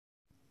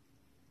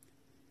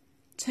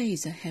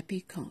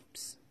Taser-happy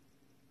cops.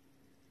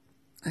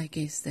 I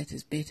guess that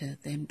is better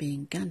than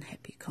being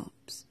gun-happy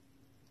cops.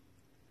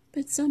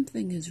 But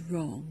something is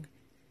wrong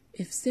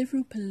if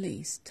several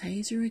police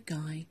taser a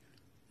guy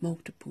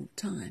multiple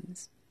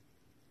times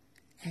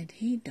and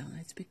he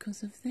dies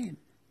because of them.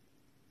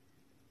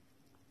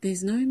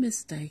 There's no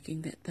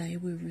mistaking that they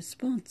were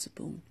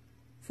responsible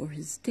for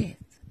his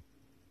death.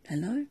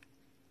 Hello?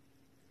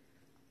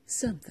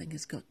 Something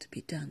has got to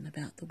be done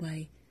about the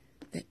way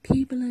that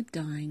people are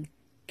dying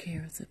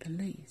care of the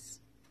police.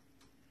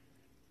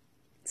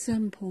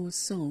 Some poor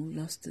soul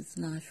lost his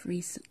life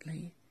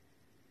recently,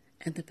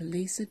 and the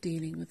police are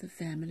dealing with the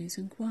family's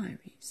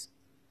inquiries.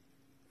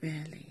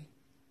 Really.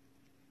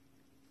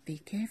 Be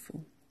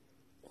careful,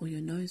 or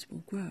your nose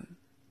will grow.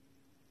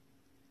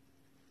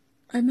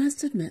 I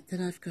must admit that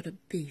I've got a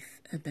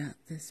beef about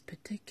this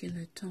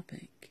particular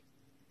topic.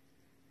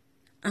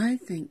 I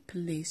think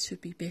police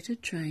should be better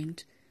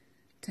trained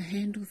to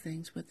handle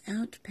things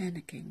without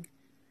panicking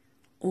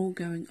or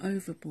going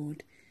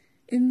overboard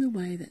in the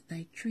way that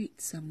they treat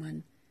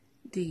someone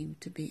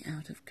deemed to be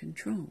out of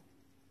control.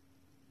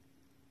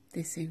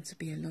 There seems to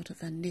be a lot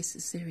of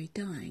unnecessary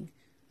dying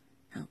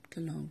helped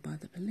along by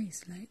the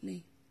police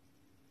lately.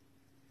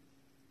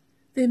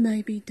 There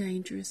may be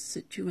dangerous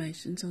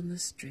situations on the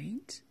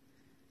street,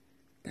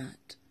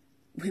 but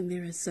when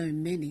there are so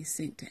many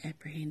sent to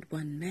apprehend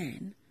one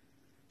man,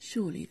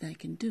 surely they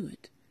can do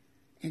it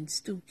and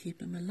still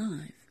keep him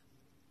alive.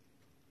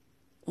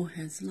 Or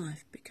has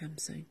life become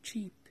so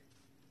cheap?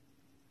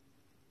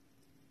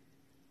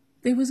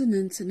 There was an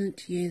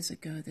incident years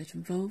ago that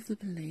involved the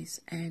police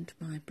and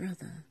my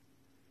brother.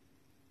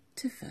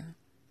 Tiffer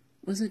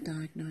was a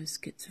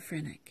diagnosed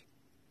schizophrenic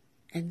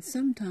and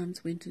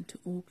sometimes went into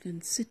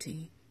Auckland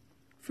City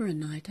for a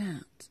night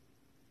out.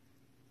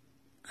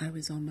 I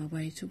was on my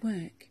way to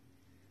work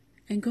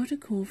and got a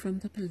call from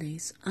the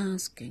police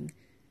asking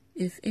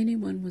if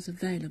anyone was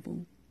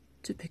available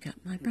to pick up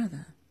my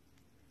brother.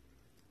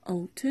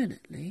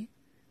 Alternately,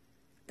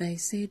 they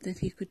said that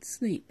he could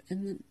sleep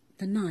in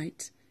the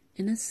night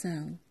in a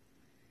cell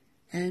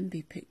and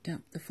be picked up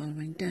the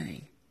following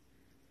day.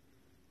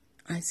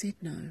 I said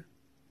no,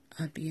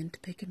 I'd be in to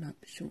pick him up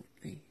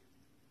shortly.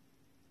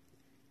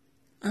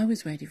 I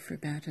was waiting for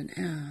about an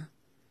hour,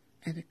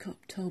 and a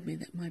cop told me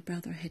that my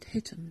brother had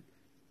hit him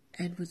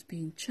and was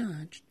being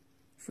charged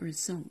for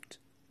assault.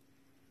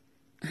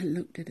 I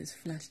looked at his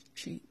flushed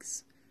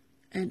cheeks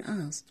and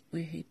asked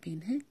where he'd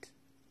been hit.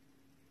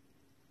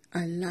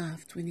 I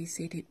laughed when he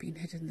said he'd been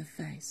hit in the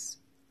face.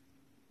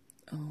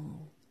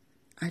 Oh,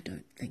 I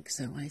don't think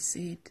so, I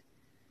said.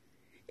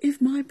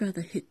 If my brother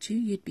hit you,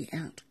 you'd be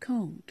out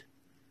cold.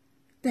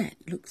 That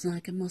looks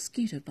like a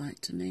mosquito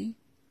bite to me.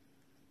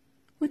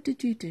 What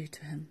did you do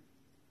to him?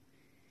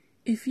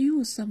 If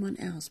you or someone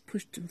else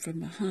pushed him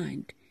from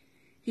behind,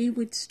 he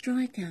would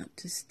strike out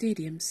to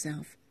steady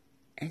himself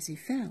as he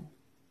fell.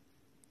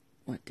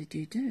 What did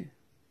you do?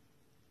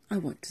 I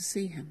want to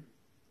see him.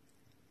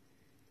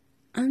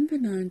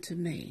 Unbeknown to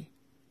me,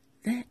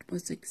 that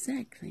was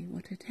exactly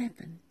what had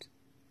happened.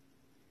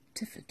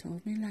 Tiffer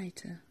told me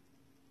later.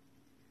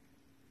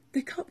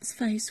 The cop's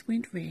face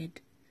went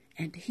red,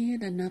 and he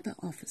and another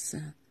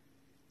officer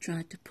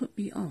tried to put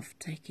me off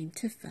taking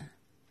Tiffer,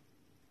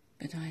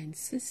 but I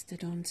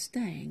insisted on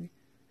staying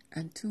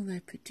until they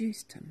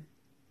produced him.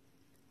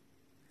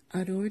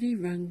 I'd already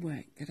rung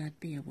work that I'd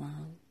be a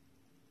while.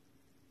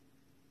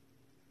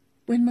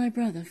 When my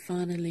brother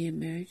finally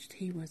emerged,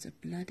 he was a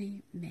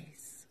bloody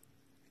mess,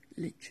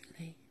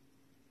 literally.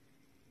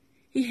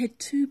 He had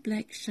 2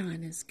 black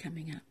shiners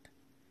coming up,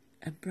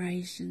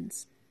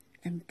 abrasions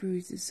and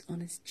bruises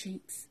on his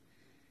cheeks,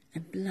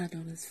 and blood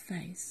on his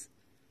face,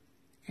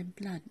 and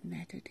blood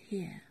matted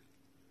here.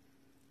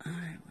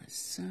 I was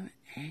so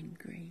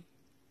angry.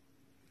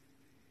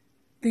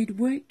 They'd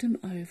worked him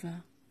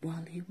over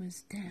while he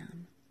was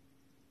down.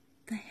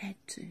 They had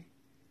to.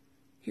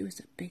 He was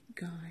a big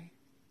guy.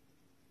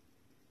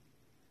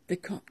 The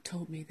cop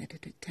told me that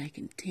it had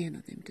taken 10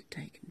 of them to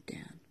take him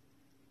down.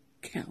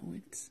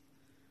 Cowards.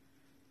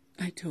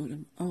 I told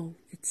him, oh,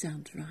 it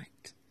sounds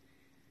right.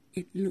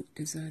 It looked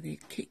as though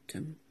they'd kicked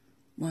him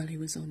while he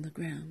was on the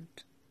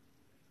ground.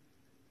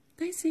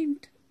 They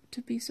seemed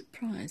to be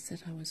surprised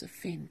that I was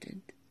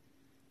offended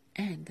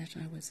and that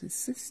I was his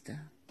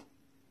sister.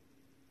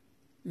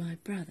 My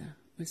brother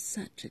was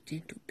such a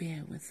gentle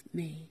bear with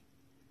me.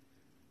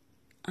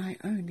 I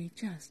only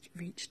just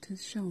reached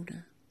his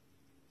shoulder.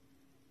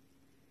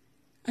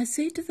 I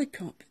said to the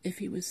cop, if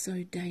he was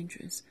so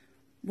dangerous,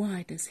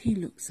 why does he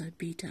look so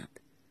beat up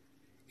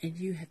and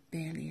you have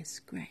barely a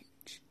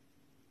scratch?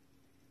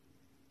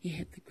 He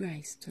had the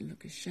grace to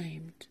look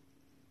ashamed.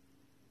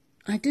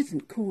 I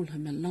didn't call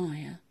him a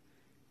liar,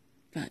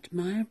 but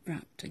my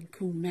abrupt and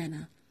cool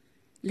manner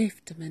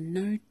left him in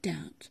no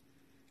doubt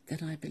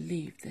that I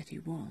believed that he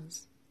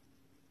was.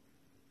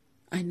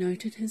 I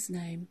noted his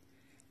name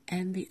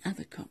and the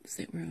other cops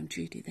that were on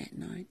duty that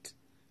night,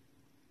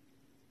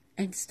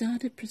 and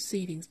started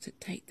proceedings to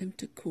take them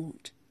to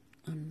court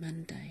on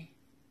Monday.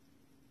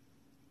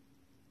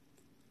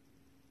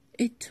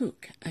 It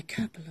took a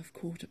couple of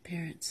court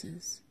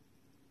appearances,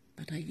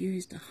 but I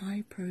used a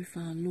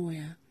high-profile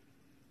lawyer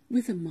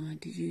with a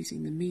mind to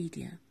using the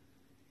media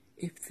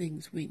if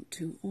things went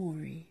too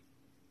awry.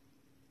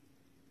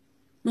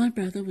 My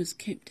brother was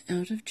kept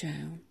out of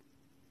jail,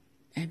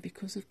 and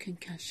because of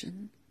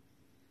concussion,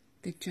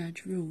 the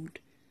judge ruled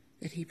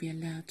that he be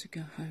allowed to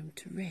go home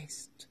to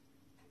rest.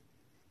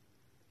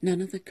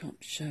 None of the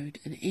cops showed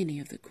in any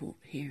of the court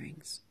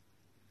hearings,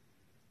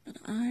 but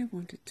I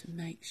wanted to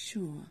make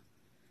sure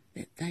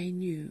that they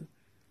knew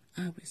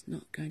I was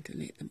not going to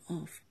let them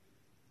off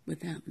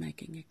without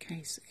making a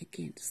case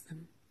against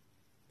them.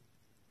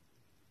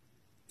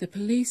 The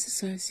Police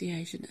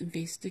Association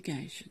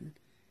investigation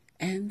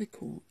and the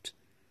court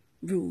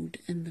ruled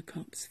in the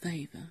cops'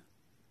 favour,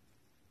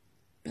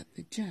 but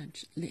the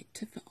judge let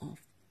Tiffer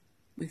off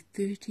with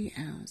 30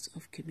 hours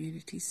of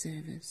community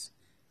service,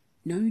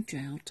 no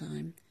jail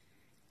time,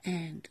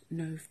 and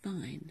no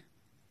fine.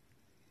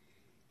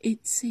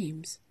 It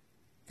seems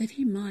that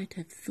he might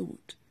have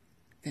thought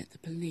that the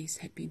police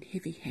had been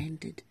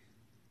heavy-handed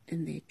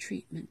in their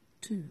treatment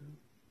too.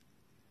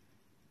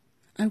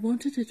 I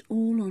wanted it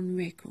all on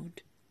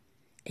record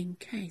in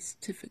case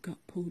Tiffer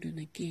got pulled in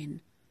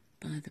again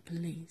by the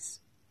police.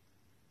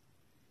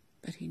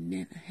 But he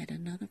never had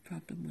another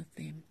problem with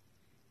them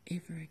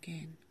ever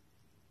again.